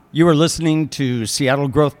You are listening to Seattle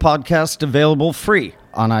Growth Podcast, available free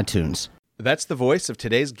on iTunes. That's the voice of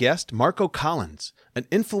today's guest, Marco Collins, an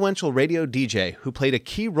influential radio DJ who played a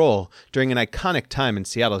key role during an iconic time in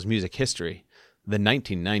Seattle's music history, the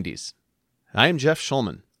 1990s. I am Jeff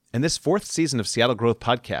Schulman, and this fourth season of Seattle Growth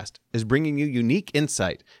Podcast is bringing you unique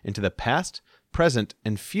insight into the past, present,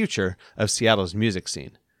 and future of Seattle's music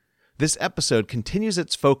scene. This episode continues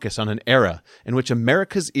its focus on an era in which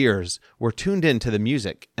America's ears were tuned in to the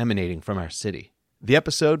music emanating from our city. The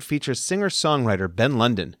episode features singer-songwriter Ben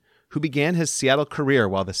London, who began his Seattle career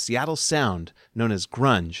while the Seattle sound, known as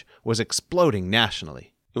grunge, was exploding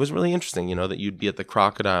nationally. It was really interesting, that you'd be at the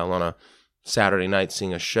Crocodile on a Saturday night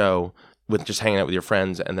seeing a show with just hanging out with your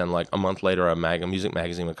friends, and then like a month later a music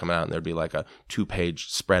magazine would come out and there'd be like a 2-page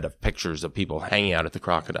spread of pictures of people hanging out at the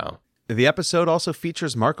Crocodile. The episode also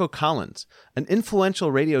features Marco Collins, an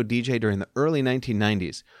influential radio DJ during the early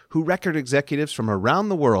 1990s, who record executives from around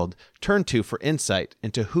the world turned to for insight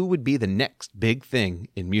into who would be the next big thing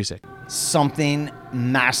in music. Something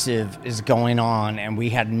massive is going on, and we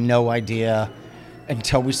had no idea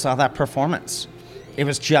until we saw that performance. It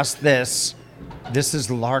was just this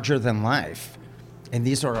is larger than life, and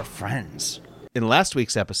these are our friends. In last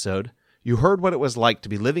week's episode, you heard what it was like to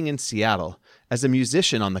be living in Seattle as a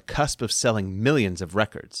musician on the cusp of selling millions of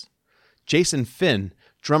records. Jason Finn,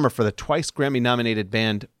 drummer for the twice Grammy-nominated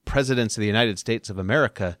band Presidents of the United States of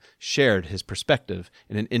America, shared his perspective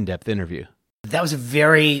in an in-depth interview. That was a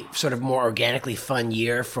very sort of more organically fun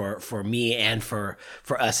year for me and for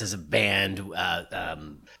us as a band.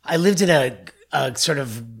 I lived in a sort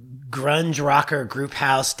of grunge rocker group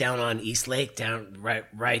house down on East Lake,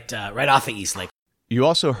 right off of East Lake. You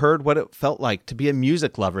also heard what it felt like to be a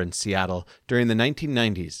music lover in Seattle during the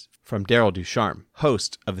 1990s from Daryl Ducharme,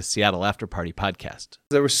 host of the Seattle After Party podcast.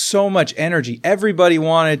 There was so much energy. Everybody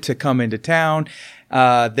wanted to come into town.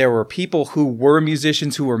 There were people who were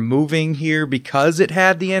musicians who were moving here because it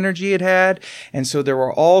had the energy it had. And so there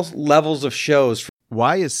were all levels of shows.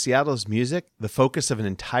 Why is Seattle's music the focus of an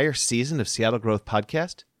entire season of Seattle Growth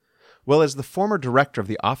Podcast? Well, as the former director of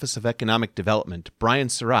the Office of Economic Development, Brian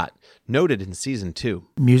Surratt, noted in Season 2.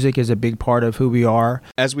 Music is a big part of who we are.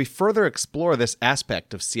 As we further explore this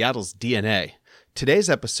aspect of Seattle's DNA, today's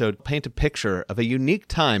episode paints a picture of a unique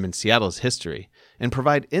time in Seattle's history and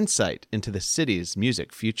provide insight into the city's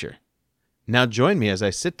music future. Now join me as I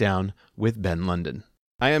sit down with Ben London.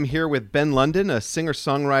 I am here with Ben London, a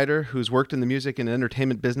singer-songwriter who's worked in the music and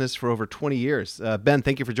entertainment business for over 20 years. Ben,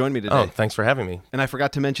 thank you for joining me today. Oh, thanks for having me. And I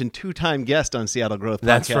forgot to mention two-time guest on Seattle Growth Podcast.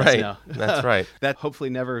 That's right. Now. That's right. That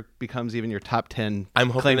hopefully never becomes even your top 10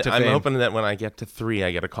 I'm claim to fame. I'm hoping that when I get to 3,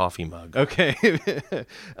 I get a coffee mug. Okay.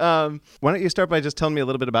 Why don't you start by just telling me a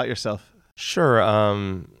little bit about yourself? Sure.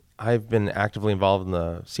 I've been actively involved in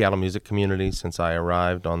the Seattle music community since I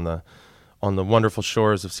arrived on the wonderful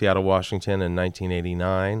shores of Seattle, Washington in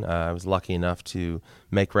 1989. I was lucky enough to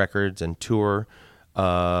make records and tour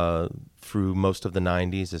through most of the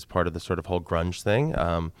 90s as part of the sort of whole grunge thing.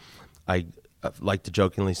 I like to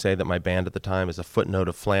jokingly say that my band at the time is a footnote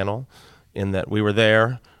of flannel, in that we were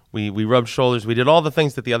there, we rubbed shoulders, we did all the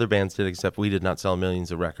things that the other bands did, except we did not sell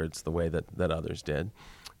millions of records the way that others did.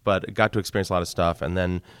 But got to experience a lot of stuff, and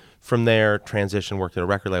then from there, transitioned, worked at a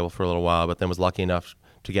record label for a little while, but then was lucky enough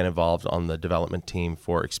to get involved on the development team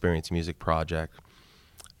for Experience Music Project.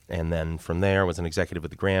 And then from there, was an executive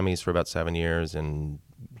with the Grammys for about 7 years and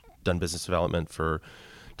done business development for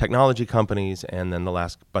technology companies. And then the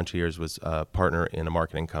last bunch of years was a partner in a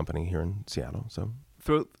marketing company here in Seattle.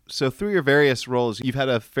 So through your various roles, you've had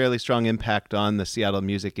a fairly strong impact on the Seattle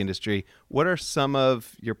music industry. What are some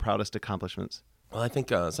of your proudest accomplishments? Well, I think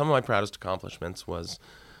some of my proudest accomplishments was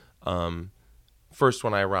first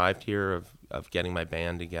when I arrived here of getting my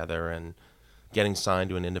band together and getting signed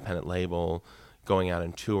to an independent label, going out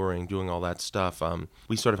and touring, doing all that stuff.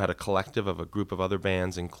 We sort of had a collective of a group of other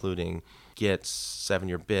bands, including Gits, 7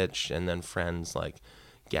 Year Bitch, and then friends like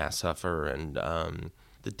Gashuffer and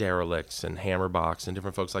the Derelicts and Hammerbox and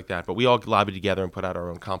different folks like that. But we all lobbied together and put out our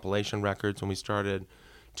own compilation records when we started,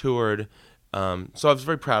 toured. So I was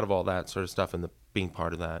very proud of all that sort of stuff and being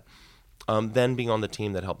part of that. Then being on the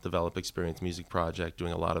team that helped develop Experience Music Project,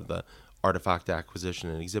 doing a lot of the artifact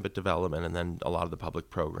acquisition and exhibit development, and then a lot of the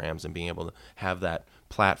public programs, and being able to have that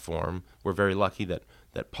platform. We're very lucky that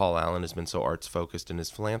Paul Allen has been so arts focused in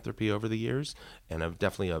his philanthropy over the years, and I'm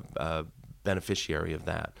definitely a beneficiary of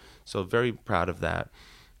that. So very proud of that.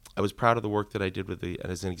 I was proud of the work that I did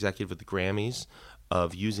as an executive with the Grammys,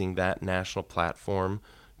 of using that national platform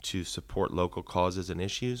to support local causes and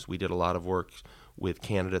issues. We did a lot of work with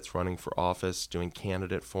candidates running for office, doing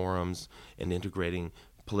candidate forums and integrating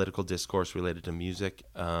political discourse related to music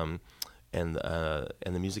and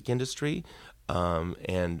the music industry,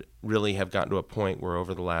 and really have gotten to a point where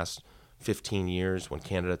over the last 15 years, when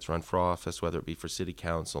candidates run for office, whether it be for city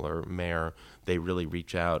council or mayor, they really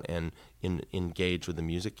reach out and engage with the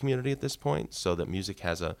music community at this point, so that music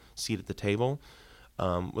has a seat at the table.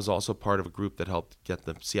 Was also part of a group that helped get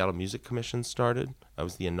the Seattle Music Commission started. I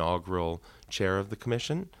was the inaugural chair of the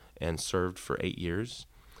commission and served for 8 years.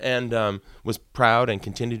 And was proud and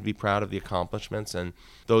continue to be proud of the accomplishments. And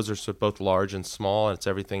those are both large and small. It's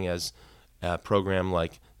everything as a program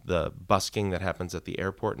like the busking that happens at the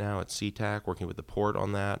airport now at SeaTac, working with the port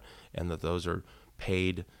on that, and that those are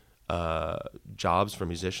paid jobs for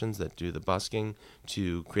musicians that do the busking,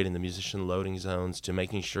 to creating the musician loading zones, to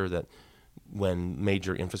making sure that when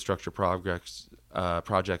major infrastructure projects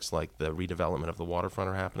like the redevelopment of the waterfront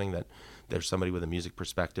are happening, that there's somebody with a music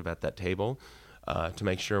perspective at that table, to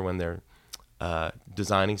make sure when they're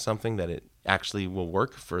designing something that it actually will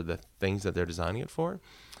work for the things that they're designing it for.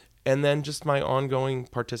 And then just my ongoing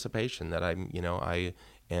participation, that I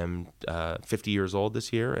am 50 years old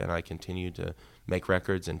this year, and I continue to make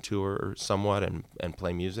records and tour somewhat and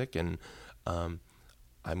play music. And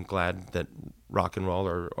I'm glad that rock and roll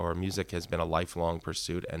or music has been a lifelong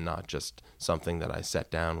pursuit and not just something that I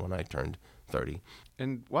set down when I turned 30.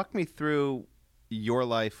 And walk me through your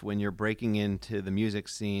life when you're breaking into the music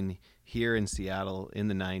scene here in Seattle in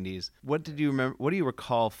the 90s. What did you remember? What do you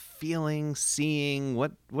recall feeling, seeing?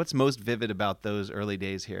 What's most vivid about those early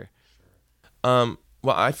days here? Well,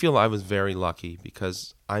 I feel I was very lucky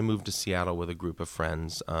because I moved to Seattle with a group of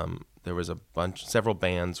friends. There was several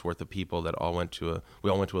bands worth of people that we all went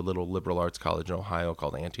to a little liberal arts college in Ohio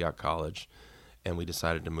called Antioch College, and we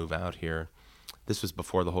decided to move out here. This was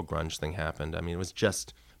before the whole grunge thing happened. I mean, it was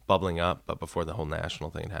just bubbling up, but before the whole national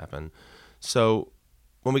thing happened. So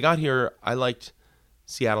when we got here, I liked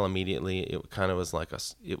Seattle immediately. It kind of was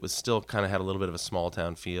it was still kind of had a little bit of a small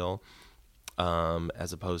town feel,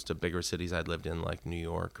 as opposed to bigger cities I'd lived in like New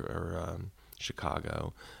York or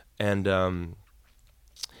Chicago. And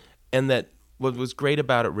that what was great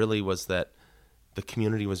about it really was that the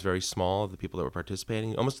community was very small, the people that were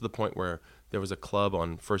participating, almost to the point where there was a club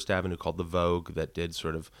on First Avenue called The Vogue that did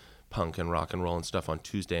sort of punk and rock and roll and stuff on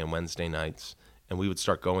Tuesday and Wednesday nights. And we would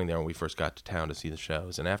start going there when we first got to town to see the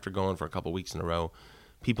shows. And after going for a couple weeks in a row,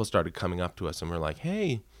 people started coming up to us and we're like,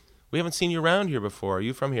 hey, we haven't seen you around here before. Are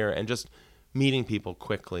you from here? And just meeting people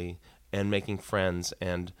quickly and making friends.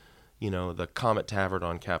 And, the Comet Tavern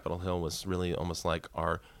on Capitol Hill was really almost like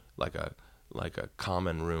a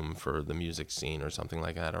common room for the music scene or something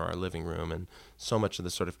like that, or our living room, and so much of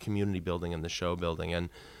the sort of community building and the show building. And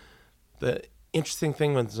the interesting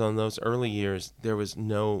thing was, on those early years, there was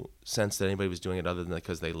no sense that anybody was doing it other than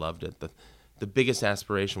because they loved it. The biggest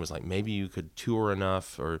aspiration was like, maybe you could tour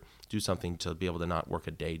enough or do something to be able to not work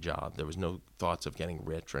a day job. There was no thoughts of getting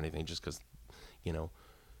rich or anything, just because,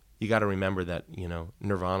 you got to remember that,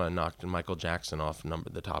 Nirvana knocked Michael Jackson off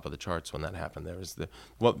the top of the charts when that happened. There was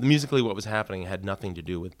musically what was happening had nothing to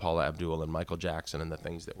do with Paula Abdul and Michael Jackson and the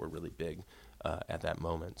things that were really big at that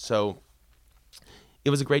moment. So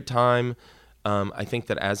it was a great time. I think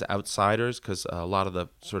that as outsiders, because a lot of the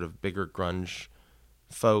sort of bigger grunge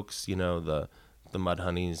folks, the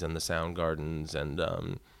Mudhoney's and the Soundgardens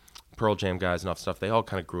and Pearl Jam guys and all that stuff, they all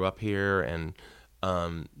kind of grew up here, and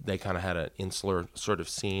they kind of had an insular sort of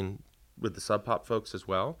scene with the Sub Pop folks as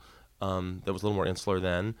well. That was a little more insular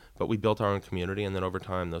then, but we built our own community, and then over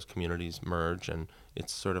time those communities merge, and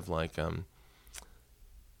it's sort of like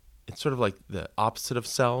the opposite of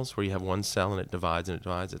cells, where you have one cell and it divides and it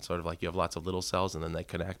divides. It's sort of like you have lots of little cells and then they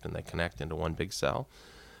connect into one big cell.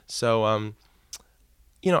 So, I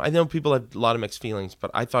know people have a lot of mixed feelings,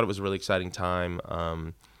 but I thought it was a really exciting time.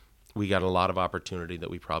 We got a lot of opportunity that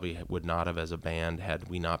we probably would not have as a band had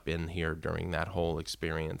we not been here during that whole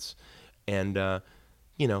experience. And,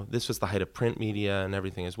 this was the height of print media and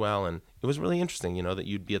everything as well. And it was really interesting, that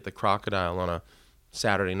you'd be at the Crocodile on a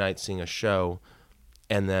Saturday night seeing a show,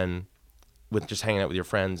 and then with just hanging out with your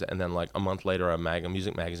friends, and then like a month later a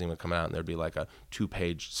music magazine would come out and there'd be like a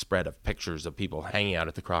 2-page spread of pictures of people hanging out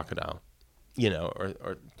at the Crocodile,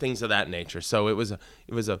 or things of that nature. So it was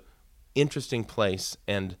a interesting place,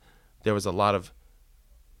 and there was a lot of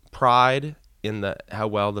pride in how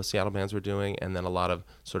well the Seattle bands were doing, and then a lot of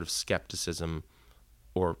sort of skepticism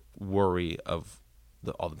or worry of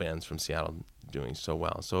all the bands from Seattle doing so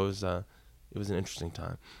well. So it was an interesting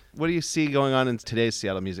time. What do you see going on in today's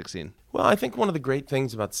Seattle music scene? Well, I think one of the great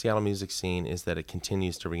things about the Seattle music scene is that it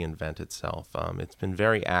continues to reinvent itself. It's been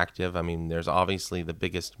very active. I mean, there's obviously the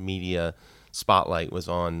biggest media spotlight was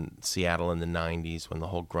on Seattle in the 90s when the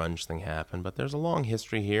whole grunge thing happened. But there's a long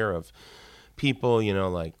history here of people,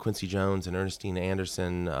 like Quincy Jones and Ernestine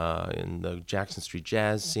Anderson in the Jackson Street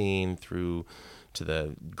jazz scene through to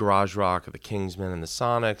the garage rock of the Kingsmen and the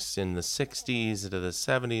Sonics in the 60s to the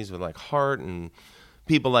 70s with like Hart and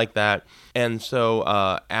people like that. And so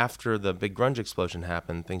after the big grunge explosion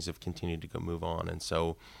happened, things have continued to move on. And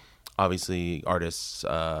so obviously artists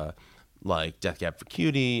like Death Cab for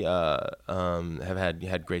Cutie have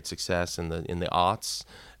had great success in the aughts,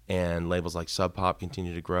 and labels like Sub Pop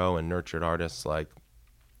continue to grow and nurtured artists like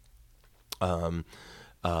the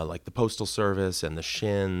Postal Service and the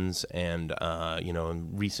Shins, and in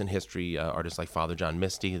recent history, artists like Father John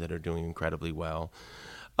Misty that are doing incredibly well.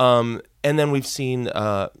 And then we've seen,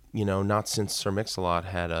 not since Sir Mix-a-Lot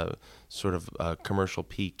had a sort of commercial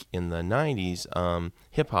peak in the 90s,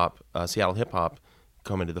 hip-hop, Seattle hip-hop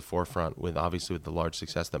come into the forefront with the large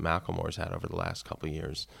success that Macklemore's had over the last couple of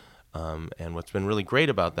years. And what's been really great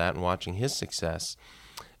about that and watching his success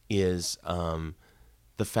is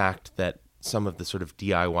the fact that some of the sort of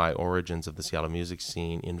DIY origins of the Seattle music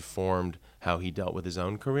scene informed how he dealt with his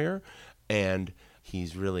own career. And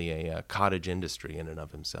he's really a cottage industry in and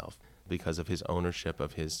of himself because of his ownership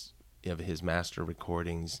of his master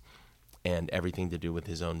recordings and everything to do with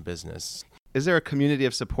his own business. Is there a community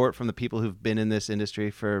of support from the people who've been in this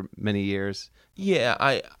industry for many years?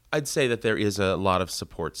 Yeah, I'd say that there is a lot of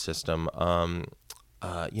support system, and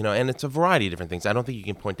it's a variety of different things. I don't think you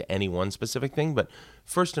can point to any one specific thing, but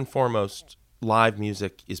first and foremost, live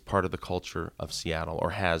music is part of the culture of Seattle, or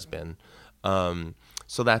has been.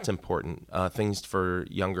 So that's important. Things for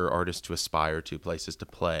younger artists to aspire to, places to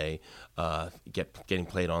play, getting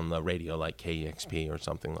played on the radio like KEXP or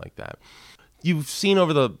something like that. You've seen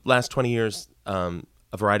over the last 20 years a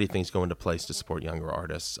variety of things go into place to support younger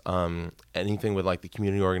artists. Anything with like the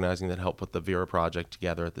community organizing that helped put the Vera Project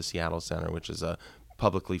together at the Seattle Center, which is a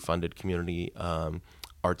publicly funded community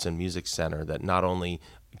arts and music center that not only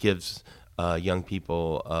gives young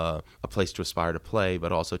people a place to aspire to play,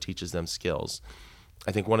 but also teaches them skills.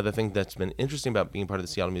 I think one of the things that's been interesting about being part of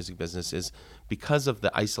the Seattle music business is because of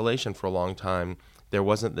the isolation for a long time, there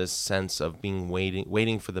wasn't this sense of being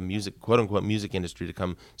waiting for the music, quote unquote, music industry to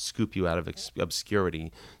come scoop you out of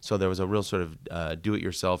obscurity. So there was a real sort of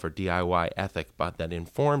do-it-yourself or DIY ethic, but that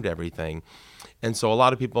informed everything. And so a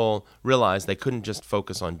lot of people realized they couldn't just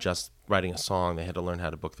focus on just writing a song. They had to learn how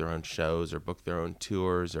to book their own shows or book their own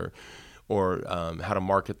tours or how to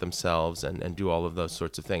market themselves and do all of those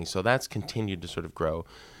sorts of things. So that's continued to sort of grow.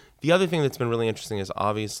 The other thing that's been really interesting is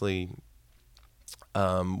obviously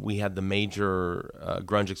we had the major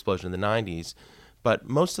grunge explosion in the 90s, but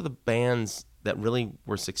most of the bands that really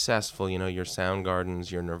were successful, your Soundgardens,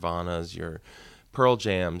 your Nirvanas, your Pearl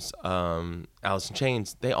Jams, Alice in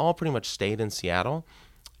Chains, they all pretty much stayed in Seattle,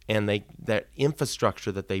 and that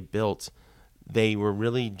infrastructure that they built, they were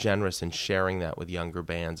really generous in sharing that with younger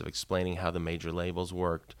bands, of explaining how the major labels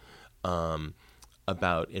worked,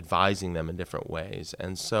 about advising them in different ways.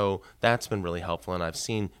 And so that's been really helpful. And I've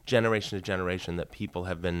seen generation to generation that people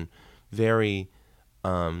have been very,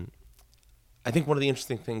 I think one of the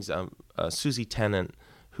interesting things, Susie Tennant,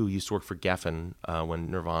 who used to work for Geffen when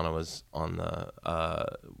Nirvana was on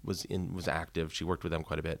was active, she worked with them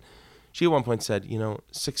quite a bit. She at one point said,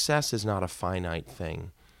 success is not a finite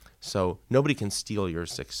thing. So nobody can steal your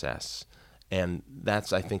success. And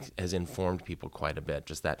that's, I think, has informed people quite a bit,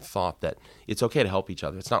 just that thought that it's okay to help each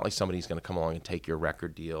other. It's not like somebody's going to come along and take your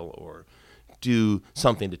record deal or do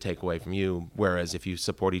something to take away from you, whereas if you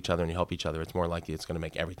support each other and you help each other, it's more likely it's going to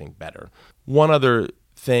make everything better. One other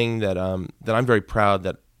thing that I'm very proud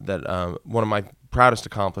that one of my proudest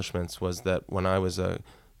accomplishments was that when I was a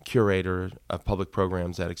curator of public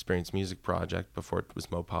programs at Experience Music Project, before it was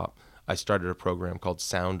MoPOP, I started a program called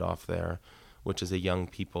Sound Off there, which is a young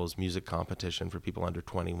people's music competition for people under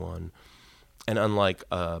 21. And unlike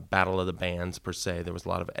Battle of the Bands per se, there was a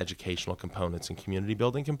lot of educational components and community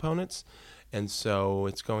building components. And so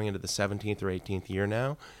it's going into the 17th or 18th year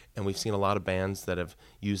now, and we've seen a lot of bands that have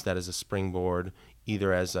used that as a springboard,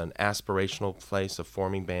 either as an aspirational place of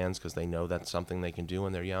forming bands because they know that's something they can do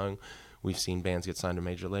when they're young. We've seen bands get signed to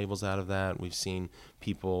major labels out of that. We've seen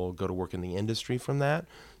people go to work in the industry from that.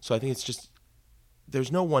 So I think it's just,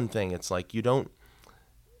 there's no one thing. It's like you don't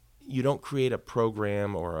create a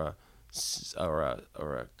program or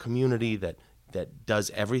a community that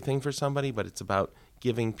does everything for somebody, but it's about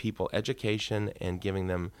giving people education and giving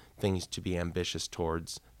them things to be ambitious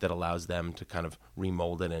towards that allows them to kind of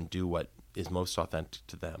remold it and do what is most authentic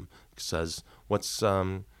to them. Because what's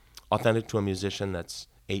authentic to a musician that's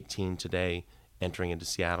 18 today entering into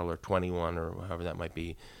Seattle, or 21, or however that might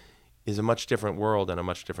be, is a much different world and a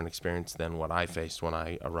much different experience than what I faced when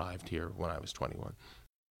I arrived here when I was 21.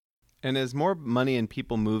 And as more money and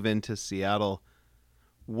people move into Seattle,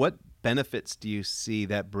 what benefits do you see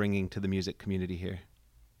that bringing to the music community here?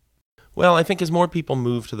 Well, I think as more people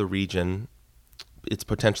move to the region, it's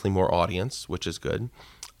potentially more audience, which is good.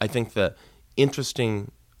 I think the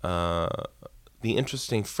interesting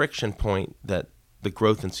friction point that the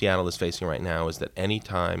growth in Seattle is facing right now is that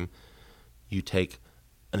anytime you take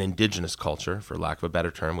an indigenous culture, for lack of a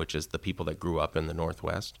better term, which is the people that grew up in the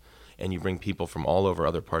Northwest, and you bring people from all over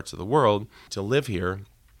other parts of the world to live here,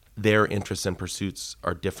 their interests and pursuits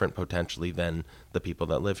are different potentially than the people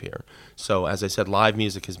that live here. So as I said, live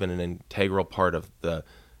music has been an integral part of the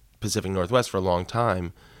Pacific Northwest for a long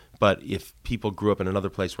time, but if people grew up in another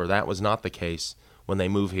place where that was not the case, when they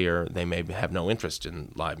move here, they may have no interest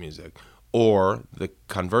in live music. Or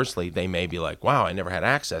conversely, they may be like, wow, I never had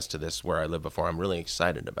access to this where I lived before. I'm really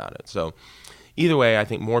excited about it. So either way, I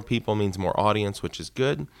think more people means more audience, which is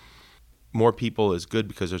good. More people is good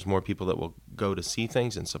because there's more people that will go to see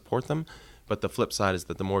things and support them. But the flip side is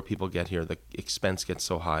that the more people get here, the expense gets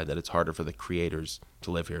so high that it's harder for the creators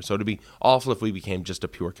to live here. So it'd be awful if we became just a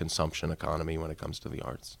pure consumption economy when it comes to the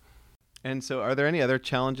arts. And so are there any other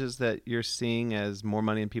challenges that you're seeing as more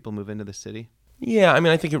money and people move into the city? Yeah, I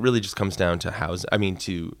mean, I think it really just comes down to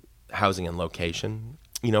housing and location.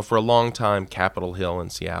 You know, for a long time, Capitol Hill in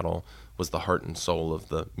Seattle was the heart and soul of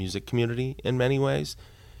the music community in many ways.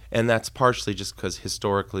 And that's partially just because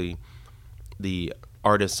historically the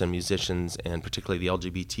artists and musicians, and particularly the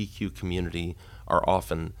LGBTQ community, are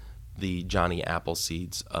often the Johnny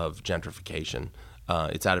Appleseeds of gentrification.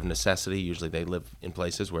 It's out of necessity. Usually they live in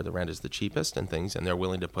places where the rent is the cheapest and things, and they're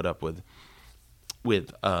willing to put up with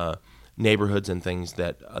neighborhoods and things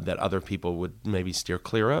that other people would maybe steer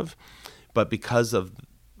clear of. But because of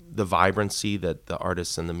the vibrancy that the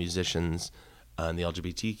artists and the musicians and the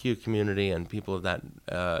LGBTQ community and people of that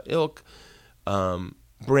ilk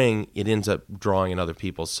bring, it ends up drawing in other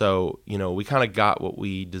people. So, you know, we kind of got what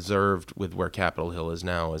we deserved with where Capitol Hill is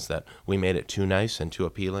now, is that we made it too nice and too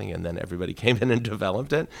appealing, and then everybody came in and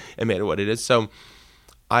developed it and made it what it is. So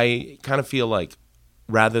I kind of feel like,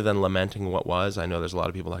 rather than lamenting what was, I know there's a lot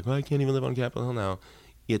of people like, well, I can't even live on Capitol Hill now.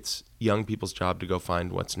 It's young people's job to go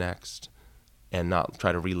find what's next and not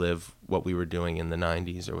try to relive what we were doing in the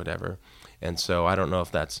 90s or whatever. And so I don't know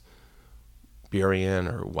if that's Burien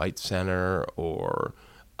or White Center or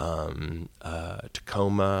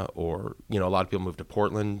Tacoma, or, you know, a lot of people moved to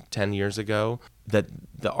Portland 10 years ago, that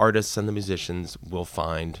the artists and the musicians will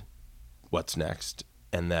find what's next.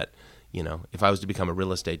 And that, you know, if I was to become a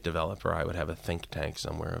real estate developer, I would have a think tank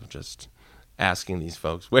somewhere of just asking these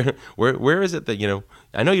folks, where is it that, you know,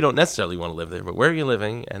 I know you don't necessarily want to live there, but where are you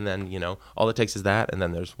living? And then, you know, all it takes is that, and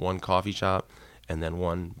then there's one coffee shop, and then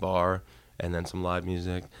one bar, and then some live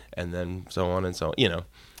music, and then so on and so on, you know.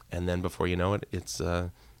 And then before you know it, it's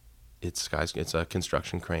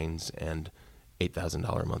construction cranes and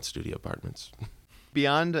 $8,000 a month studio apartments.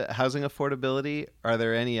 Beyond housing affordability, are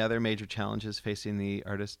there any other major challenges facing the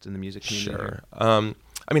artists and the music community? Sure.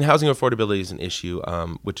 I mean, housing affordability is an issue,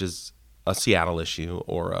 which is a Seattle issue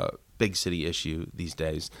or a big city issue these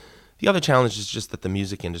days. The other challenge is just that the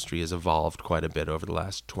music industry has evolved quite a bit over the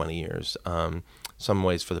last 20 years, some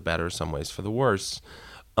ways for the better, some ways for the worse.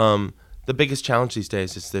 The biggest challenge these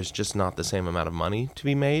days is there's just not the same amount of money to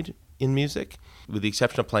be made in music. With the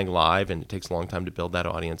exception of playing live, and it takes a long time to build that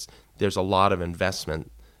audience, there's a lot of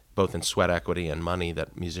investment, both in sweat equity and money,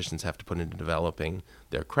 that musicians have to put into developing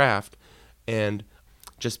their craft. And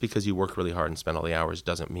just because you work really hard and spend all the hours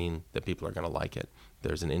doesn't mean that people are going to like it.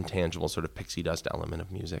 There's an intangible sort of pixie dust element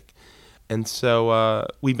of music. And so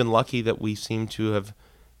we've been lucky that we seem to have,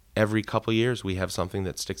 every couple of years, we have something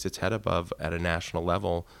that sticks its head above at a national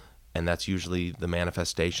level, and that's usually the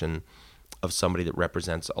manifestation of somebody that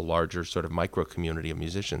represents a larger sort of micro community of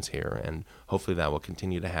musicians here, and hopefully that will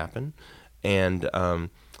continue to happen. And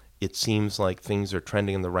it seems like things are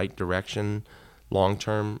trending in the right direction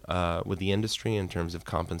long-term with the industry in terms of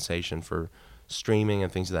compensation for streaming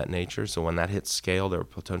and things of that nature. So when that hits scale, there will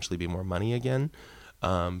potentially be more money again.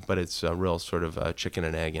 But it's a real sort of chicken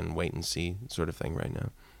and egg and wait and see sort of thing right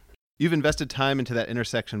now. You've invested time into that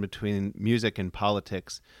intersection between music and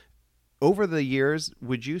politics. Over the years,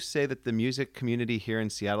 would you say that the music community here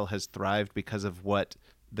in Seattle has thrived because of what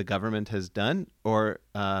the government has done, or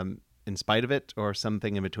in spite of it, or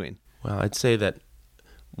something in between? Well, I'd say that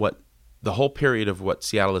what the whole period of what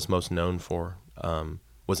Seattle is most known for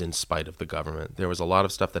was in spite of the government. There was a lot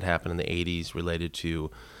of stuff that happened in the 80s related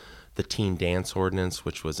to the teen dance ordinance,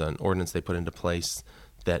 which was an ordinance they put into place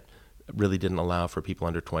that really didn't allow for people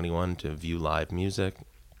under 21 to view live music.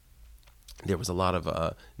 There was a lot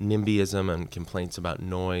of NIMBYism and complaints about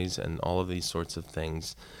noise and all of these sorts of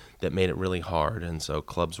things that made it really hard. And so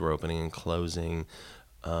clubs were opening and closing,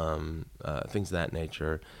 things of that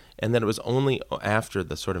nature. And then it was only after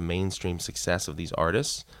the sort of mainstream success of these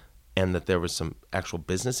artists and that there was some actual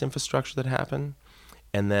business infrastructure that happened.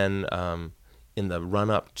 And then in the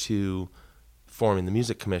run-up to forming the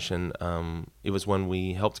Music Commission, it was when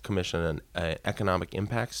we helped commission an economic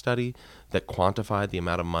impact study that quantified the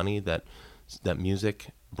amount of money that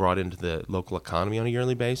music brought into the local economy on a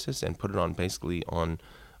yearly basis and put it on basically on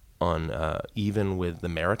even with the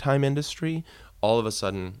maritime industry. All of a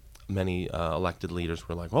sudden, many elected leaders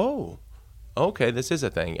were like, oh, okay, this is a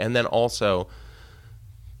thing. And then also,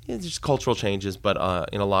 just cultural changes, but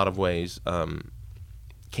in a lot of ways,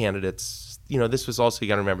 candidates, this was also, you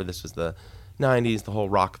got to remember, this was the 90s, the whole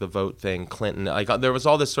rock the vote thing, Clinton. There was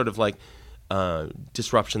all this sort of like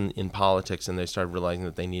disruption in politics, and they started realizing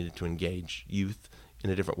that they needed to engage youth in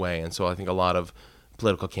a different way. And so I think a lot of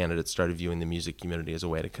political candidates started viewing the music community as a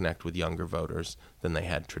way to connect with younger voters than they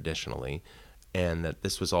had traditionally. And that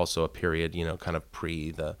this was also a period, kind of pre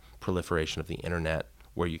the proliferation of the internet,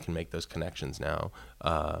 where you can make those connections now.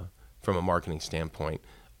 From a marketing standpoint,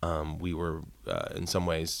 we were, in some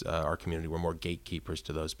ways, our community were more gatekeepers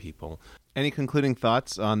to those people. Any concluding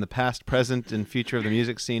thoughts on the past, present, and future of the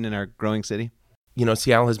music scene in our growing city?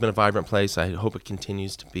 Seattle has been a vibrant place. I hope it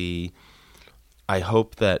continues to be. I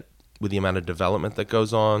hope that with the amount of development that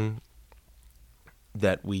goes on,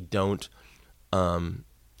 that we don't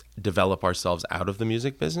develop ourselves out of the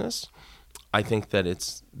music business. I think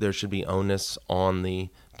that there should be onus on the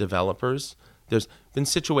developers. There's been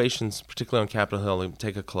situations, particularly on Capitol Hill,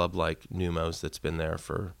 take a club like Numos that's been there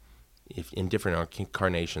in different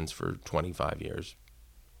incarnations for 25 years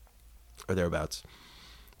or thereabouts.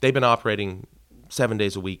 They've been operating 7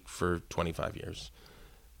 days a week for 25 years.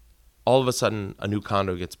 All of a sudden, a new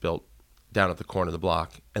condo gets built down at the corner of the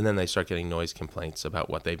block, and then they start getting noise complaints about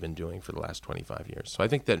what they've been doing for the last 25 years. So I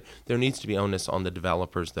think that there needs to be onus on the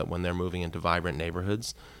developers that when they're moving into vibrant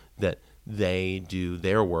neighborhoods, that they do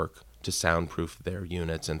their work to soundproof their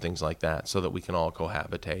units and things like that so that we can all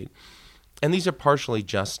cohabitate. And these are partially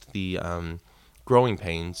just the growing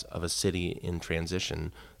pains of a city in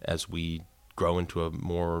transition as we grow into a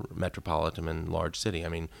more metropolitan and large city. I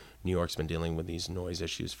mean, New York's been dealing with these noise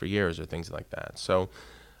issues for years or things like that. So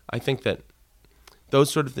I think that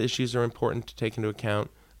those sort of issues are important to take into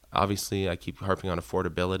account. Obviously, I keep harping on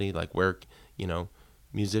affordability, like where,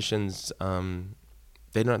 musicians,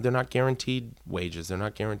 they're not guaranteed wages. They're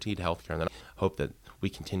not guaranteed health care. And I hope that we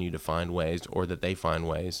continue to find ways, or that they find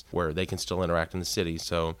ways where they can still interact in the city.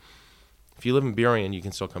 So if you live in Burien, you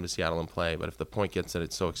can still come to Seattle and play. But if the point gets that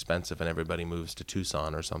it's so expensive and everybody moves to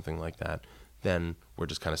Tucson or something like that, then we're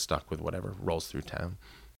just kind of stuck with whatever rolls through town.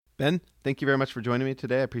 Ben, thank you very much for joining me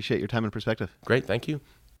today. I appreciate your time and perspective. Great, thank you.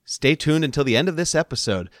 Stay tuned until the end of this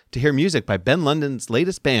episode to hear music by Ben London's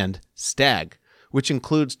latest band, Stag, which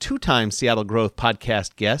includes two-time Seattle Growth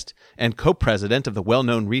podcast guest and co-president of the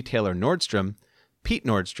well-known retailer Nordstrom, Pete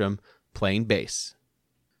Nordstrom, playing bass.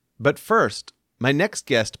 But first, my next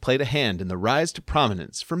guest played a hand in the rise to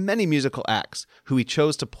prominence for many musical acts who he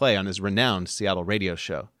chose to play on his renowned Seattle radio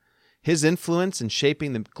show. His influence in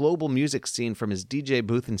shaping the global music scene from his DJ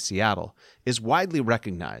booth in Seattle is widely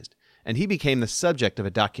recognized, and he became the subject of a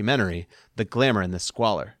documentary, The Glamour and the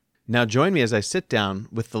Squalor. Now join me as I sit down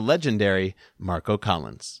with the legendary Marco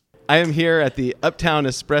Collins. I am here at the Uptown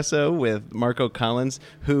Espresso with Marco Collins,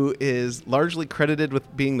 who is largely credited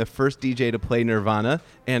with being the first DJ to play Nirvana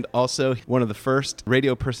and also one of the first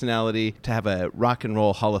radio personality to have a Rock and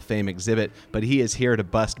Roll Hall of Fame exhibit. But he is here to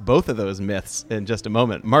bust both of those myths in just a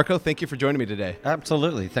moment. Marco, thank you for joining me today.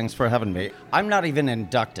 Absolutely. Thanks for having me. I'm not even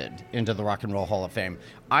inducted into the Rock and Roll Hall of Fame.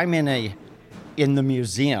 I'm in the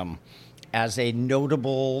museum as a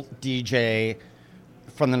notable DJ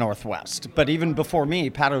from the Northwest. But even before me,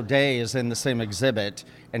 Pat O'Day is in the same exhibit,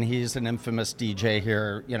 and he's an infamous DJ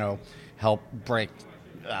here, helped break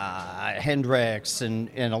Hendrix and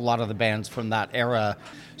a lot of the bands from that era.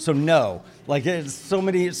 So no, it's so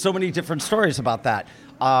many different stories about that.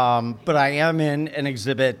 But I am in an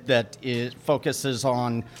exhibit that focuses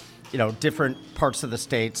on, different parts of the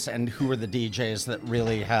states and who are the DJs that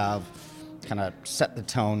really have kind of set the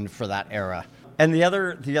tone for that era. And the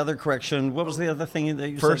other correction, what was the other thing that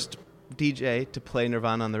you First said? DJ to play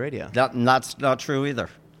Nirvana on the radio. That's not true either.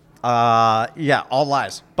 Yeah, all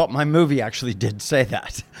lies. But my movie actually did say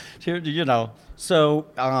that. So,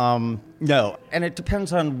 no. And it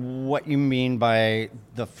depends on what you mean by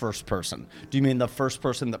the first person. Do you mean the first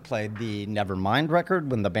person that played the Nevermind record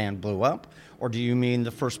when the band blew up? Or do you mean the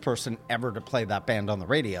first person ever to play that band on the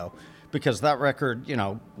radio? because that record,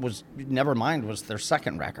 was Nevermind was their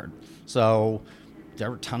second record. So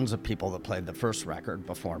there were tons of people that played the first record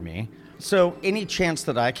before me. So any chance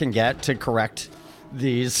that I can get to correct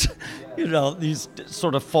these, these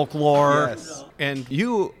sort of folklore. Yes. And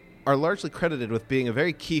you are largely credited with being a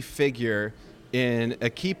very key figure in a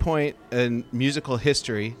key point in musical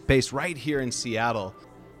history based right here in Seattle.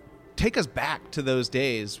 Take us back to those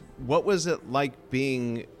days. What was it like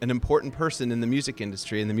being an important person in the music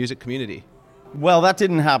industry, in the music community? Well, that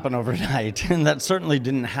didn't happen overnight, and that certainly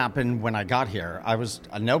didn't happen when I got here. I was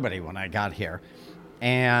a nobody when I got here.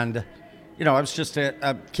 And, I was just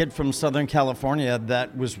a kid from Southern California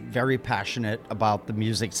that was very passionate about the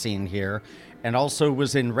music scene here and also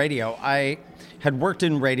was in radio. I had worked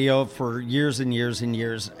in radio for years and years and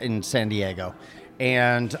years in San Diego.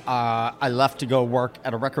 And I left to go work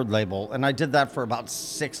at a record label. And I did that for about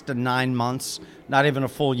 6 to 9 months, not even a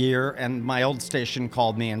full year. And my old station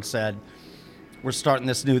called me and said, we're starting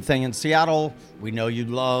this new thing in Seattle. We know you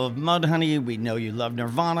love Mudhoney. We know you love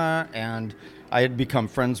Nirvana. And I had become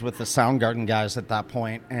friends with the Soundgarden guys at that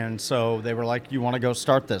point. And so they were like, you want to go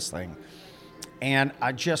start this thing? And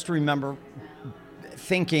I just remember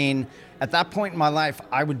thinking at that point in my life,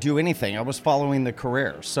 I would do anything. I was following the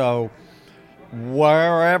career. So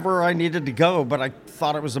wherever I needed to go, but I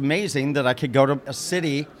thought it was amazing that I could go to a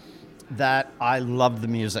city that I loved the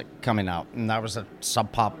music coming out. And I was a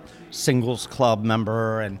Sub Pop singles club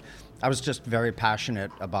member, and I was just very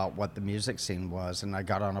passionate about what the music scene was. And I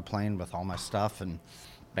got on a plane with all my stuff and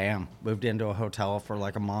bam, moved into a hotel for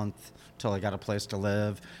like a month till I got a place to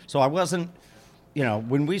live. So I wasn't,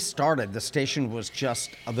 when we started, the station was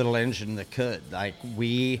just a little engine that could. Like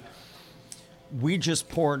we just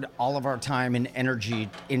poured all of our time and energy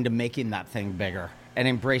into making that thing bigger and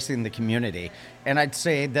embracing the community. And I'd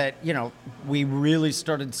say that, we really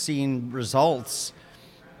started seeing results,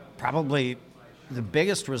 probably the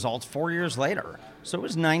biggest results 4 years later. So it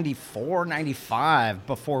was 94, 95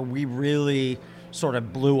 before we really sort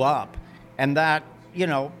of blew up. And that,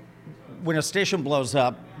 when a station blows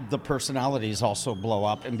up, the personalities also blow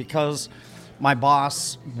up. And because my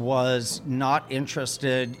boss was not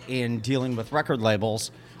interested in dealing with record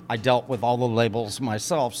labels, I dealt with all the labels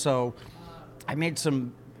myself. So I made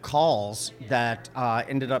some calls that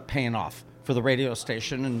ended up paying off for the radio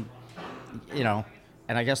station and,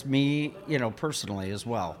 and I guess me, personally as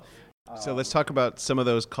well. So let's talk about some of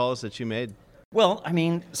those calls that you made. Well,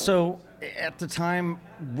 so at the time,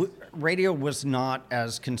 radio was not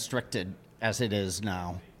as constricted as it is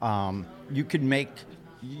now. You could make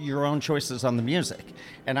your own choices on the music.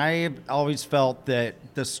 And I always felt that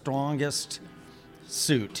the strongest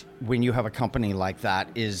suit when you have a company like that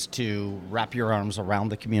is to wrap your arms around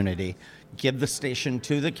the community, give the station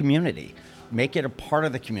to the community, make it a part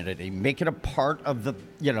of the community, make it a part of the,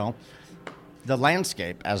 the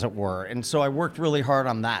landscape, as it were. And so I worked really hard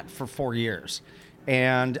on that for 4 years.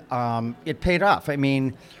 And it paid off.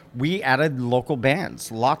 We added local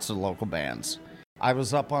bands, lots of local bands. I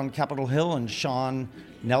was up on Capitol Hill, and Sean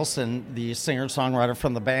Nelson, the singer-songwriter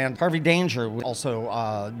from the band, Harvey Danger,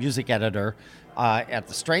 also music editor at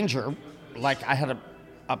The Stranger. Like, I had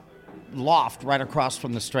a loft right across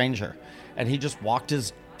from The Stranger, and he just walked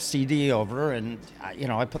his CD over, and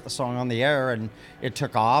I put the song on the air, and it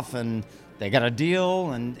took off, and they got a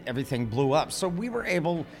deal, and everything blew up. So we were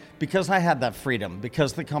able, because I had that freedom,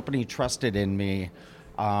 because the company trusted in me,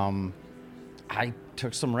 I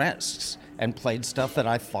took some risks and played stuff that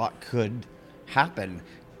I thought could happen.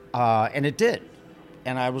 And it did.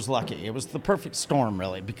 And I was lucky. It was the perfect storm,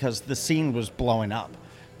 really, because the scene was blowing up.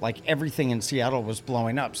 Like, everything in Seattle was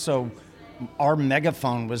blowing up. So our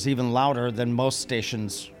megaphone was even louder than most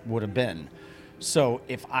stations would have been. So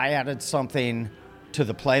if I added something to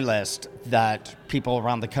the playlist that people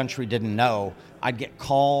around the country didn't know, I'd get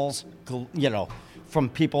calls, from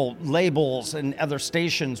people, labels and other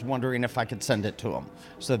stations wondering if I could send it to them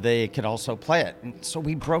so they could also play it. And so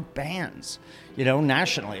we broke bands,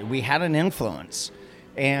 nationally. We had an influence.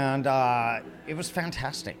 And it was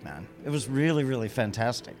fantastic, man. It was really, really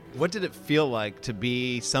fantastic. What did it feel like to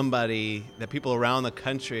be somebody that people around the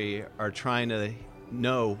country are trying to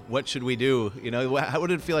know, what should we do? How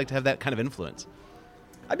would it feel like to have that kind of influence?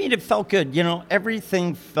 It felt good.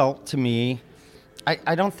 Everything felt to me,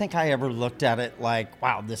 I don't think I ever looked at it like,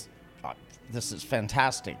 wow, this is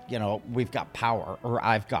fantastic. We've got power, or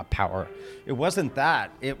I've got power. It wasn't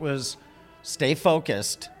that. It was stay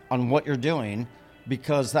focused on what you're doing,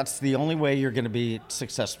 because that's the only way you're going to be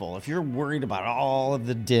successful. If you're worried about all of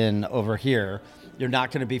the din over here, you're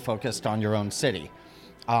not going to be focused on your own city.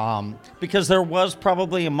 Because there was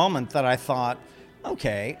probably a moment that I thought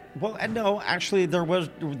Okay. Well, no, actually, there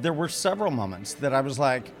were several moments that I was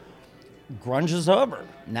like, grunge is over.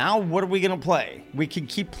 Now what are we going to play? We can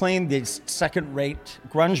keep playing these second-rate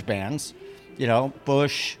grunge bands,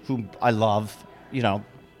 Bush, who I love,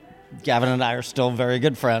 Gavin and I are still very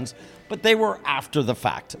good friends, but they were after the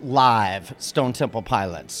fact. Live, Stone Temple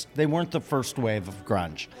Pilots. They weren't the first wave of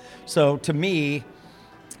grunge. So to me,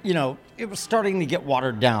 it was starting to get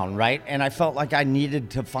watered down, right? And I felt like I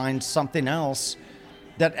needed to find something else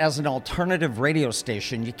that as an alternative radio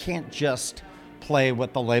station, you can't just play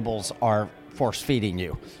what the labels are force feeding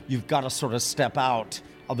you. You've got to sort of step out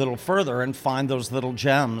a little further and find those little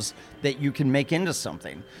gems that you can make into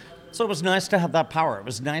something. So it was nice to have that power. It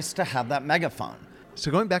was nice to have that megaphone. So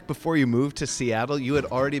going back before you moved to Seattle, you had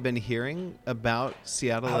already been hearing about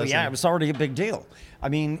Seattle? Oh, yeah, it was already a big deal. I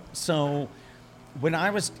mean, so when I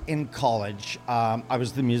was in college, I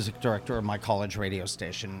was the music director of my college radio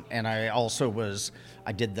station, and I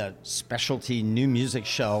did the specialty new music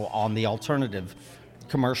show on the alternative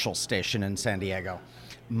commercial station in San Diego.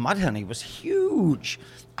 Mudhoney was huge.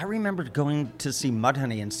 I remember going to see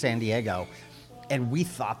Mudhoney in San Diego, and we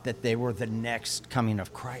thought that they were the next coming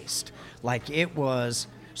of Christ.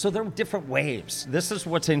 So there were different waves. This is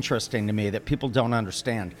what's interesting to me that people don't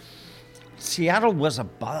understand. Seattle was a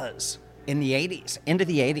buzz in the 80s, into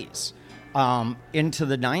the 80s, into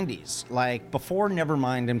the 90s. Like before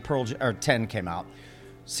Nevermind and 10 came out,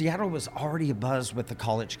 Seattle was already abuzz with the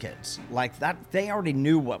college kids. Like that, they already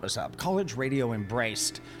knew what was up. College radio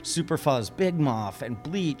embraced Superfuzz, Big Muff, and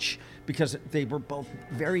Bleach because they were both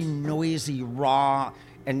very noisy, raw,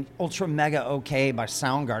 and ultra mega okay by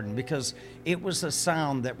Soundgarden because it was a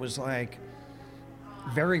sound that was like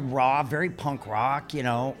very raw, very punk rock,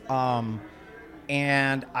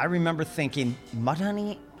 and I remember thinking,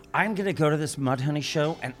 Mudhoney, I'm going to go to this Mudhoney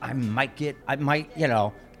show and I might get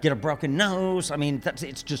a broken nose. I mean,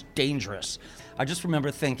 it's just dangerous. I just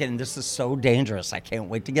remember thinking, this is so dangerous. I can't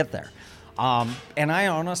wait to get there. And I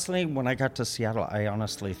honestly, when I got to Seattle, I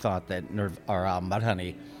honestly thought that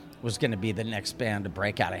Mudhoney was going to be the next band to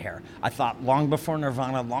break out of here. I thought long before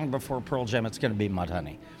Nirvana, long before Pearl Jam, it's going to be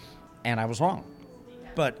Mudhoney. And I was wrong.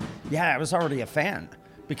 But yeah, I was already a fan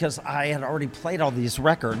because I had already played all these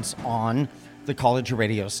records on the college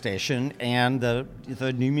radio station and the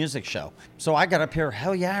new music show. So I got up here,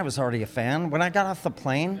 hell yeah, I was already a fan. When I got off the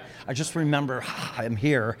plane, I just remember, I'm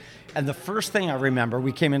here. And the first thing I remember,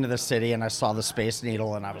 we came into the city and I saw the Space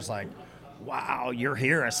Needle and I was like, wow, you're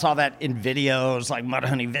here. I saw that in videos, like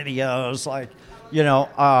Mudhoney videos,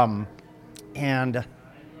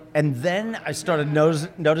 and then I started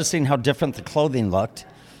noticing how different the clothing looked.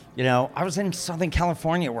 I was in Southern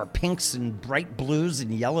California where pinks and bright blues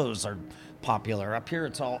and yellows are popular. Up here,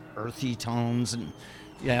 it's all earthy tones and,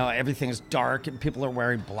 everything's dark and people are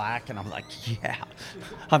wearing black. And I'm like, yeah,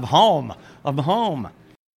 I'm home.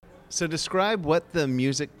 So describe what the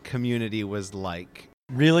music community was like.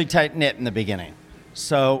 Really tight-knit in the beginning.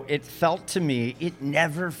 So it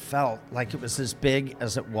never felt like it was as big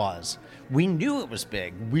as it was. We knew it was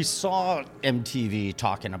big. We saw MTV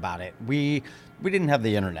talking about it. We didn't have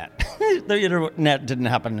the internet. The internet didn't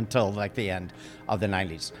happen until like the end of the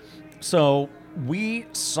 90s. So we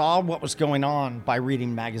saw what was going on by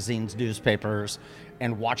reading magazines, newspapers,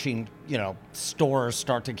 and watching, stores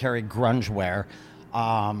start to carry grunge wear.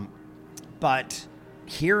 But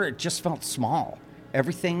here it just felt small.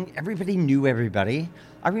 Everybody knew everybody.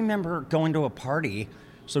 I remember going to a party.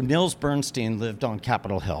 So Nils Bernstein lived on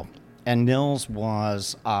Capitol Hill, and Nils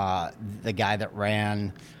was the guy that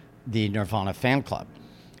ran the Nirvana fan club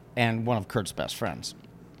and one of Kurt's best friends.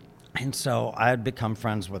 And so I had become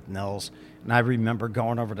friends with Nils, and I remember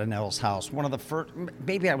going over to Nils' house. One of the first,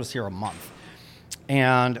 maybe I was here a month,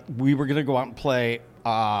 and we were going to go out and play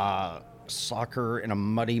soccer in a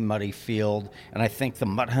muddy field, and I think the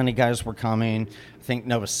Mudhoney guys were coming. I think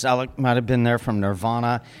Novoselic might have been there from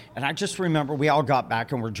Nirvana, and I just remember we all got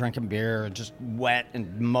back and we're drinking beer, just wet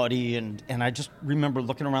and muddy, and I just remember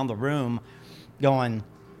looking around the room going,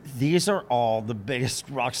 these are all the biggest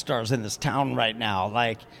rock stars in this town right now,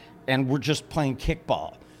 and we're just playing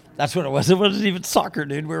kickball. That's what it was. It wasn't even soccer,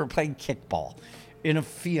 dude. We were playing kickball in a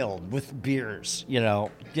field with beers,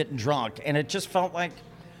 getting drunk, and it just felt like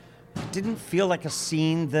it didn't feel like a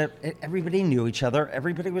scene that everybody knew each other.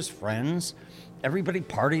 Everybody was friends. Everybody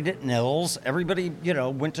partied at Nils. Everybody,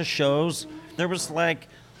 went to shows. There was like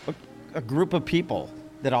a group of people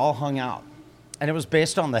that all hung out. And it was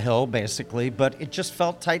based on the hill, basically, but it just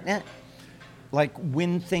felt tight-knit. Like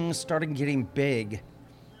when things started getting big,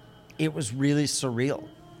 it was really surreal.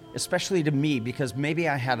 especially to me, because maybe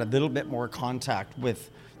I had a little bit more contact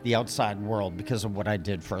with the outside world because of what I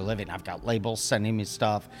did for a living. I've got labels sending me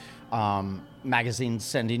stuff, magazines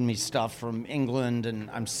sending me stuff from England, and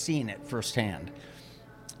I'm seeing it firsthand.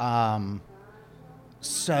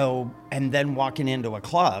 So, and then walking into a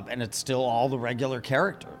club, and it's still all the regular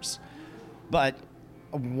characters. But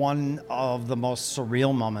one of the most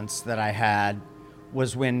surreal moments that I had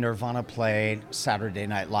was when Nirvana played Saturday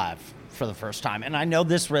Night Live for the first time. And I know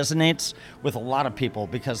this resonates with a lot of people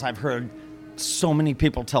because I've heard so many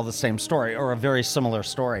people tell the same story or a very similar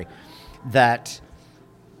story.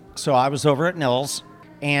 So I was over at Nils,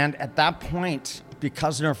 and at that point,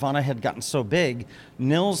 because Nirvana had gotten so big,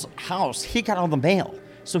 Nils' house, he got all the mail.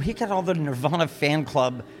 So he got all the Nirvana fan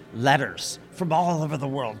club letters from all over the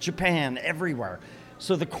world, Japan, everywhere.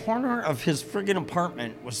 So the corner of his friggin'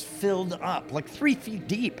 apartment was filled up, like 3 feet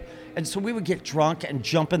deep. And so we would get drunk and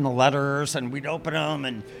jump in the letters, and we'd open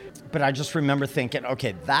them. But I just remember thinking,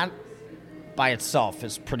 okay, that by itself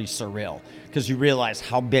is pretty surreal, because you realize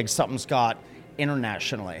how big something's got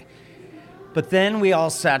internationally. But then we all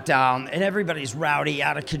sat down, and everybody's rowdy,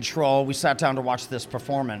 out of control. We sat down to watch this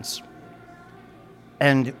performance.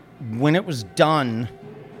 And when it was done,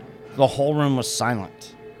 the whole room was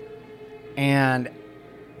silent. And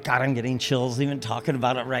God, I'm getting chills even talking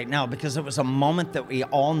about it right now, because it was a moment that we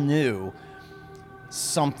all knew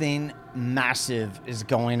something massive is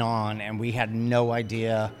going on, and we had no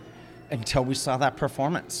idea until we saw that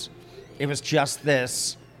performance. It was just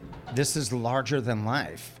this is larger than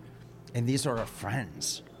life, and these are our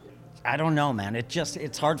friends. I don't know, man.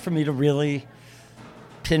 It's hard for me to really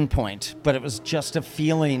pinpoint, but it was just a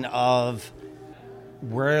feeling of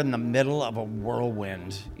we're in the middle of a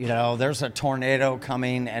whirlwind. You know, there's a tornado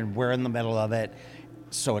coming and we're in the middle of it.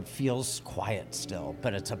 So it feels quiet still,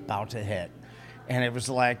 but it's about to hit. And it was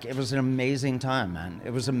an amazing time, man. It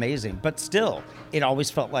was amazing. But still, it always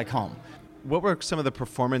felt like home. What were some of the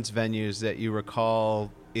performance venues that you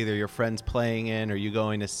recall either your friends playing in or you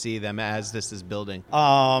going to see them as this is building?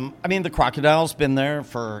 I mean, the Crocodile's been there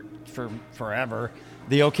for forever.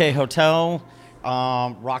 The OK Hotel,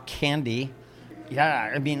 Rock Candy.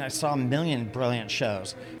 Yeah, I mean, I saw a million brilliant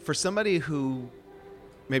shows. For somebody who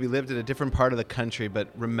maybe lived in a different part of the country but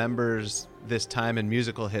remembers this time in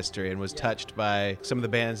musical history and was touched by some of the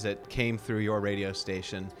bands that came through your radio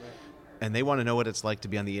station, and they want to know what it's like to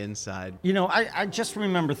be on the inside. You know, I just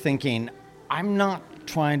remember thinking, I'm not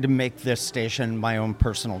trying to make this station my own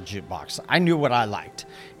personal jukebox. I knew what I liked.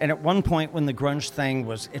 And at one point when the grunge thing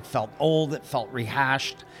it felt old, it felt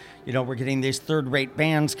rehashed. You know, we're getting these third-rate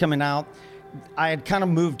bands coming out. I had kind of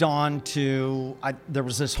moved on to, there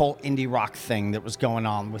was this whole indie rock thing that was going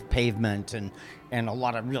on with Pavement and a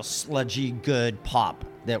lot of real sludgy, good pop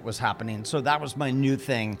that was happening. So that was my new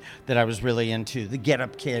thing that I was really into. The Get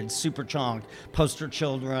Up Kids, Superchunk, Poster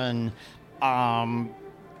Children,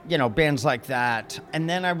 you know, bands like that. And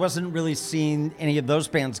then I wasn't really seeing any of those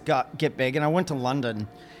bands get big. And I went to London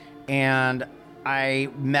and I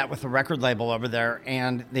met with a record label over there,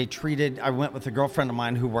 and I went with a girlfriend of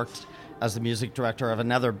mine who worked as the music director of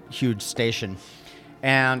another huge station.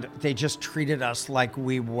 And they just treated us like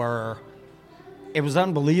we were, it was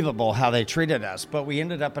unbelievable how they treated us. But we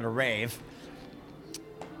ended up at a rave,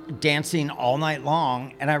 dancing all night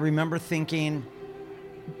long. And I remember thinking,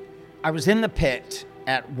 I was in the pit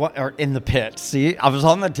see, I was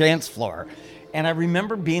on the dance floor. And I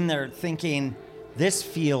remember being there thinking, this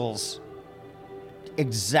feels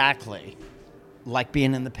exactly like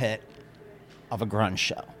being in the pit of a grunge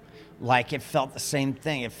show. Like it felt the same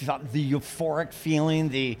thing. It felt the euphoric feeling,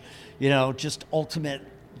 just ultimate,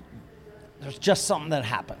 there's just something that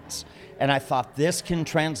happens. And I thought this can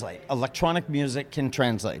translate. Electronic music can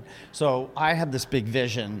translate. So I had this big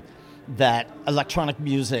vision that electronic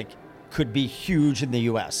music could be huge in the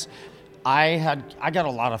US. I got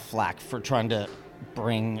a lot of flack for trying to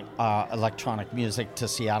bring electronic music to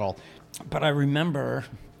Seattle. But I remember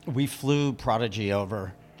we flew Prodigy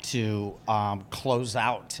over to close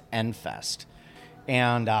out Endfest.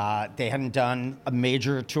 And they hadn't done a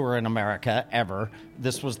major tour in America ever.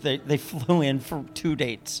 This was, they flew in for 2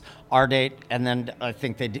 dates, our date, and then I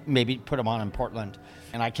think they maybe put them on in Portland.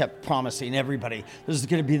 And I kept promising everybody, this is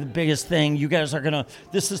going to be the biggest thing. You guys are going to,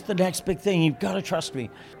 this is the next big thing. You've got to trust me.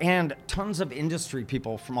 And tons of industry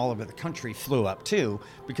people from all over the country flew up too,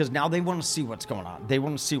 because now they want to see what's going on. They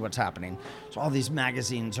want to see what's happening. So all these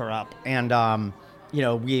magazines are up, and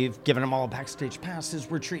we've given them all backstage passes.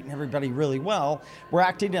 We're treating everybody really well. We're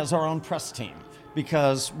acting as our own press team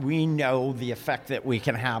because we know the effect that we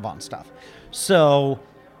can have on stuff. So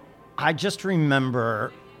I just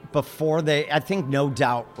remember before I think No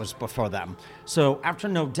Doubt was before them. So after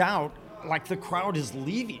No Doubt, like the crowd is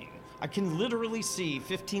leaving. I can literally see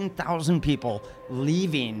 15,000 people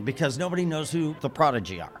leaving because nobody knows who the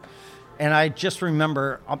Prodigy are. And I just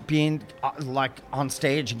remember being like on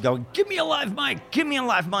stage and going, "Give me a live mic, give me a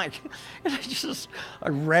live mic." And I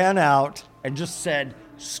ran out and just said,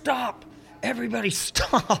 "Stop, everybody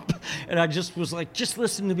stop." And I just was like, "Just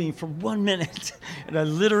listen to me for 1 minute." And I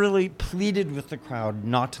literally pleaded with the crowd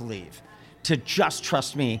not to leave, to just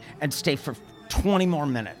trust me and stay for 20 more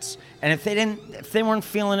minutes. And if they weren't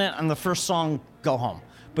feeling it on the first song, go home.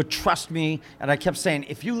 But trust me, and I kept saying,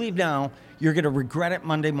 if you leave now, you're going to regret it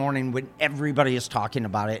Monday morning when everybody is talking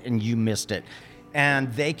about it and you missed it.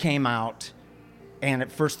 And they came out, and at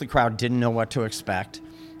first the crowd didn't know what to expect.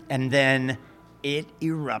 And then it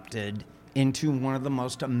erupted into one of the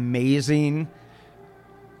most amazing,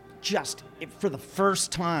 for the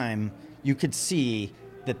first time, you could see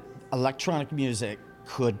that electronic music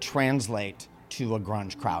could translate to a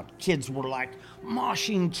grunge crowd. Kids were like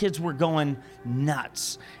moshing, kids were going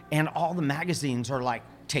nuts, and all the magazines are like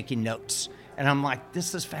taking notes. And I'm like,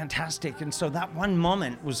 this is fantastic. And so that one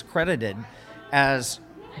moment was credited as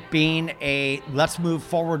being a let's move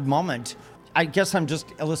forward moment. I guess I'm just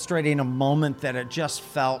illustrating a moment that it just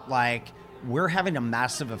felt like we're having a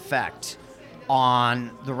massive effect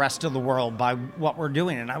on the rest of the world by what we're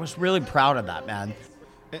doing. And I was really proud of that, man.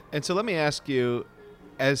 And so let me ask you,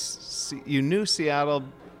 as you knew Seattle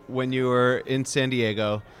when you were in San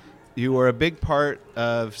Diego, you were a big part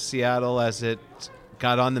of Seattle as it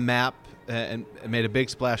got on the map and made a big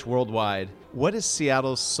splash worldwide. What is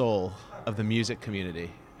Seattle's soul of the music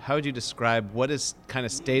community? How would you describe what has kind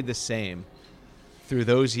of stayed the same through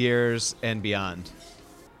those years and beyond?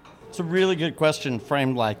 It's a really good question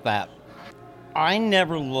framed like that. I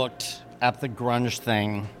never looked at the grunge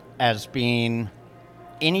thing as being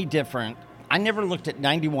any different. I never looked at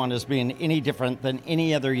 91 as being any different than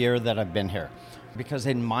any other year that I've been here. Because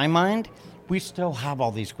in my mind, we still have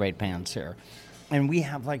all these great bands here. And we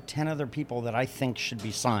have like 10 other people that I think should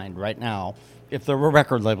be signed right now, if there were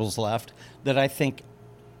record labels left, that I think,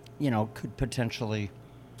 could potentially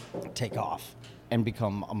take off and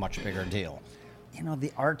become a much bigger deal.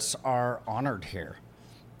 The arts are honored here,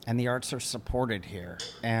 and the arts are supported here.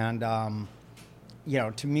 And,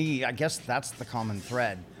 to me, I guess that's the common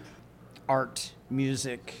thread. Art,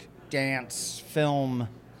 music, dance, film.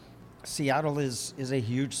 Seattle is a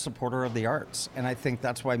huge supporter of the arts, and I think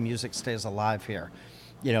that's why music stays alive here.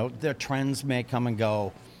 The trends may come and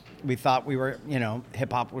go. We thought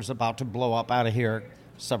hip-hop was about to blow up out of here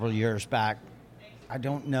several years back. I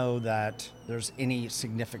don't know that there's any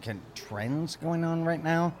significant trends going on right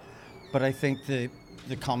now, but I think the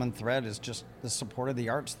common thread is just the support of the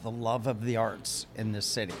arts, the love of the arts in this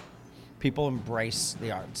city. People embrace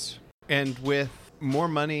the arts. And with more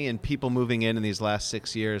money and people moving in these last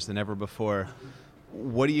 6 years than ever before,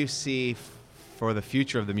 what do you see for the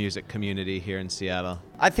future of the music community here in Seattle?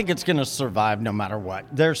 I think it's going to survive no matter what.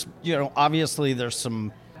 There's, obviously there's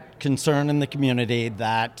some concern in the community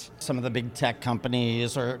that some of the big tech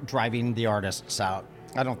companies are driving the artists out.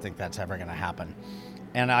 I don't think that's ever going to happen.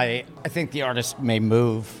 And I think the artists may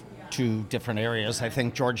move to different areas. I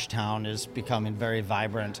think Georgetown is becoming very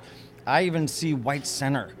vibrant. I even see White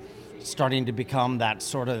Center starting to become that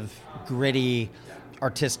sort of gritty,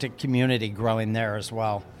 artistic community growing there as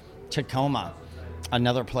well. Tacoma,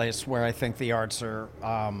 another place where I think the arts are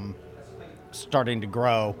starting to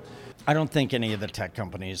grow. I don't think any of the tech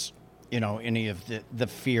companies, any of the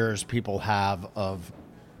fears people have of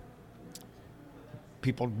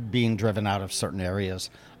people being driven out of certain areas,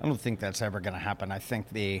 I don't think that's ever going to happen. I think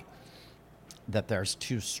that there's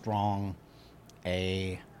too strong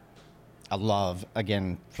a love,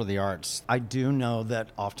 again, for the arts. I do know that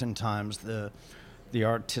oftentimes the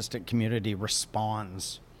artistic community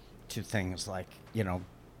responds to things like,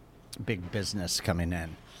 big business coming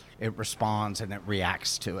in. It responds and it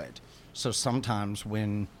reacts to it. So sometimes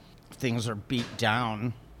when things are beat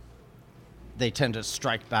down, they tend to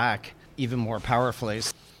strike back even more powerfully.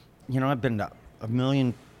 I've been to a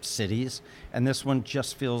million cities, and this one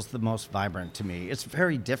just feels the most vibrant to me. It's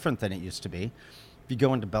very different than it used to be. If you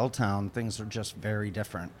go into Belltown, things are just very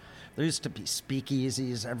different. There used to be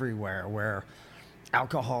speakeasies everywhere where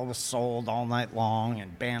alcohol was sold all night long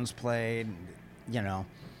and bands played. And,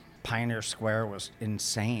 Pioneer Square was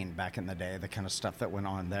insane back in the day, the kind of stuff that went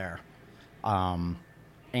on there.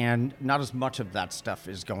 And not as much of that stuff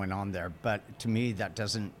is going on there, but to me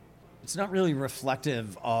it's not really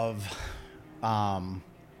reflective of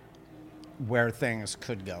where things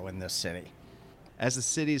could go in this city. As the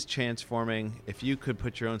city's transforming, if you could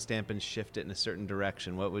put your own stamp and shift it in a certain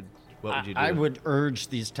direction, what would you do? I would urge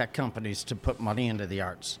these tech companies to put money into the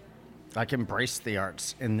arts. Like, embrace the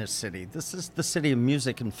arts in this city. This is the city of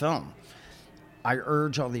music and film. I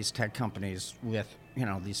urge all these tech companies with,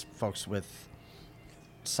 these folks with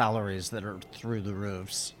salaries that are through the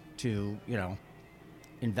roofs to,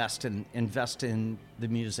 invest in the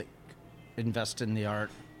music, invest in the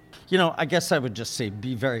art. I guess I would just say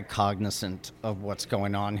be very cognizant of what's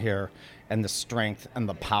going on here and the strength and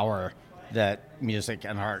the power that music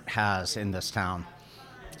and art has in this town.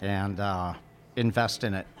 And invest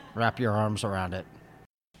in it. Wrap your arms around it.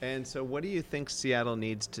 And so what do you think Seattle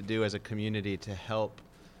needs to do as a community to help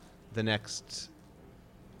the next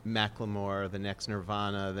Macklemore, the next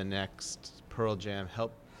Nirvana, the next Pearl Jam,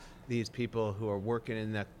 help these people who are working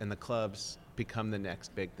in the clubs become the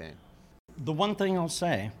next big thing? The one thing I'll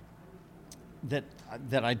say that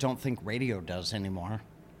I don't think radio does anymore,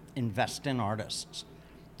 invest in artists.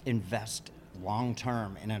 Invest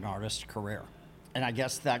long-term in an artist's career. And I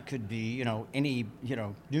guess that could be, any,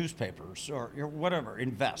 newspapers or whatever.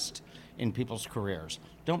 Invest in people's careers.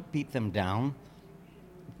 Don't beat them down.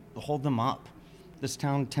 Hold them up. This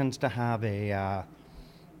town tends to have they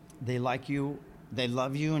like you, they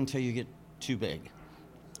love you until you get too big.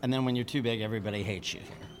 And then when you're too big, everybody hates you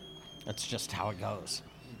here. That's just how it goes.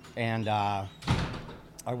 And I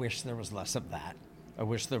wish there was less of that. I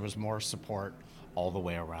wish there was more support all the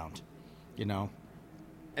way around,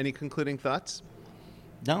 Any concluding thoughts?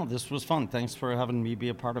 No, this was fun. Thanks for having me be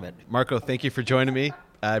a part of it. Marco, thank you for joining me.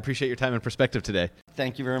 I appreciate your time and perspective today.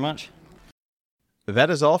 Thank you very much.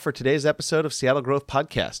 That is all for today's episode of Seattle Growth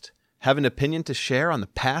Podcast. Have an opinion to share on the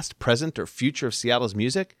past, present, or future of Seattle's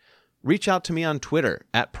music? Reach out to me on Twitter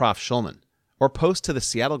 @Prof. Schulman, or post to the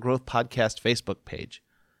Seattle Growth Podcast Facebook page.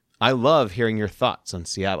 I love hearing your thoughts on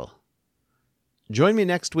Seattle. Join me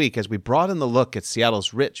next week as we broaden the look at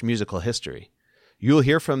Seattle's rich musical history. You'll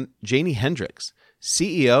hear from Janie Hendricks,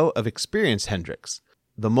 CEO of Experience Hendricks,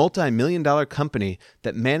 the multi-million-dollar company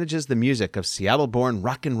that manages the music of Seattle-born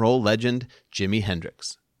rock and roll legend Jimi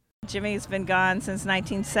Hendrix. Jimmy's been gone since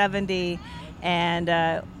 1970, and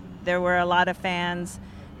there were a lot of fans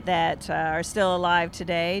that are still alive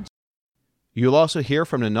today. You'll also hear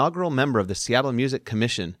from an inaugural member of the Seattle Music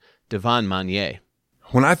Commission, Devon Monnier.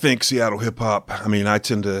 When I think Seattle hip-hop, I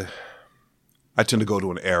tend to go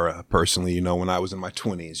to an era personally, when I was in my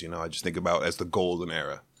 20s, I just think about as the golden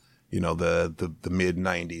era. The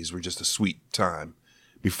mid-90s were just a sweet time.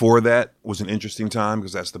 Before that was an interesting time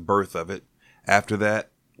because that's the birth of it. After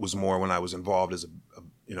that was more when I was involved as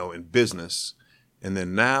in business. And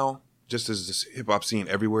then now, just as this hip-hop scene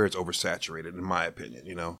everywhere, it's oversaturated in my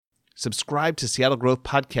opinion, Subscribe to Seattle Growth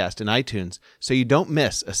Podcast in iTunes so you don't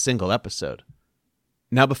miss a single episode.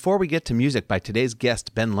 Now, before we get to music by today's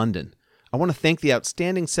guest, Ben London, I want to thank the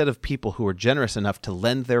outstanding set of people who were generous enough to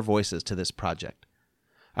lend their voices to this project.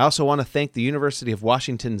 I also want to thank the University of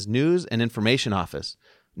Washington's News and Information Office,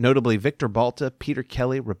 notably Victor Balta, Peter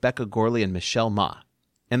Kelly, Rebecca Gorley, and Michelle Ma,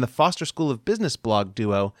 and the Foster School of Business blog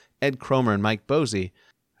duo Ed Cromer and Mike Bosey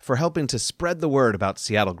for helping to spread the word about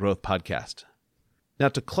Seattle Growth Podcast. Now,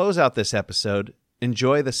 to close out this episode,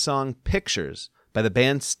 enjoy the song Pictures by the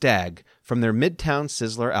band Stag from their Midtown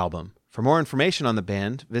Sizzler album. For more information on the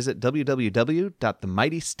band, visit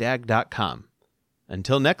www.themightystag.com.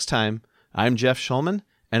 Until next time, I'm Jeff Schulman,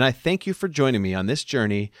 and I thank you for joining me on this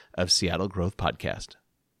journey of Seattle Growth Podcast.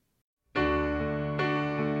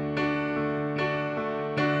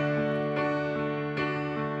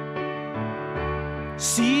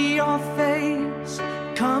 See your face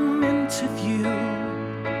come into view,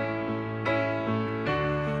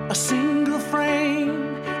 a single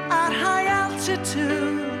frame at high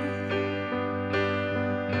altitude.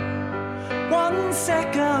 1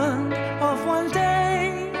 second of one day.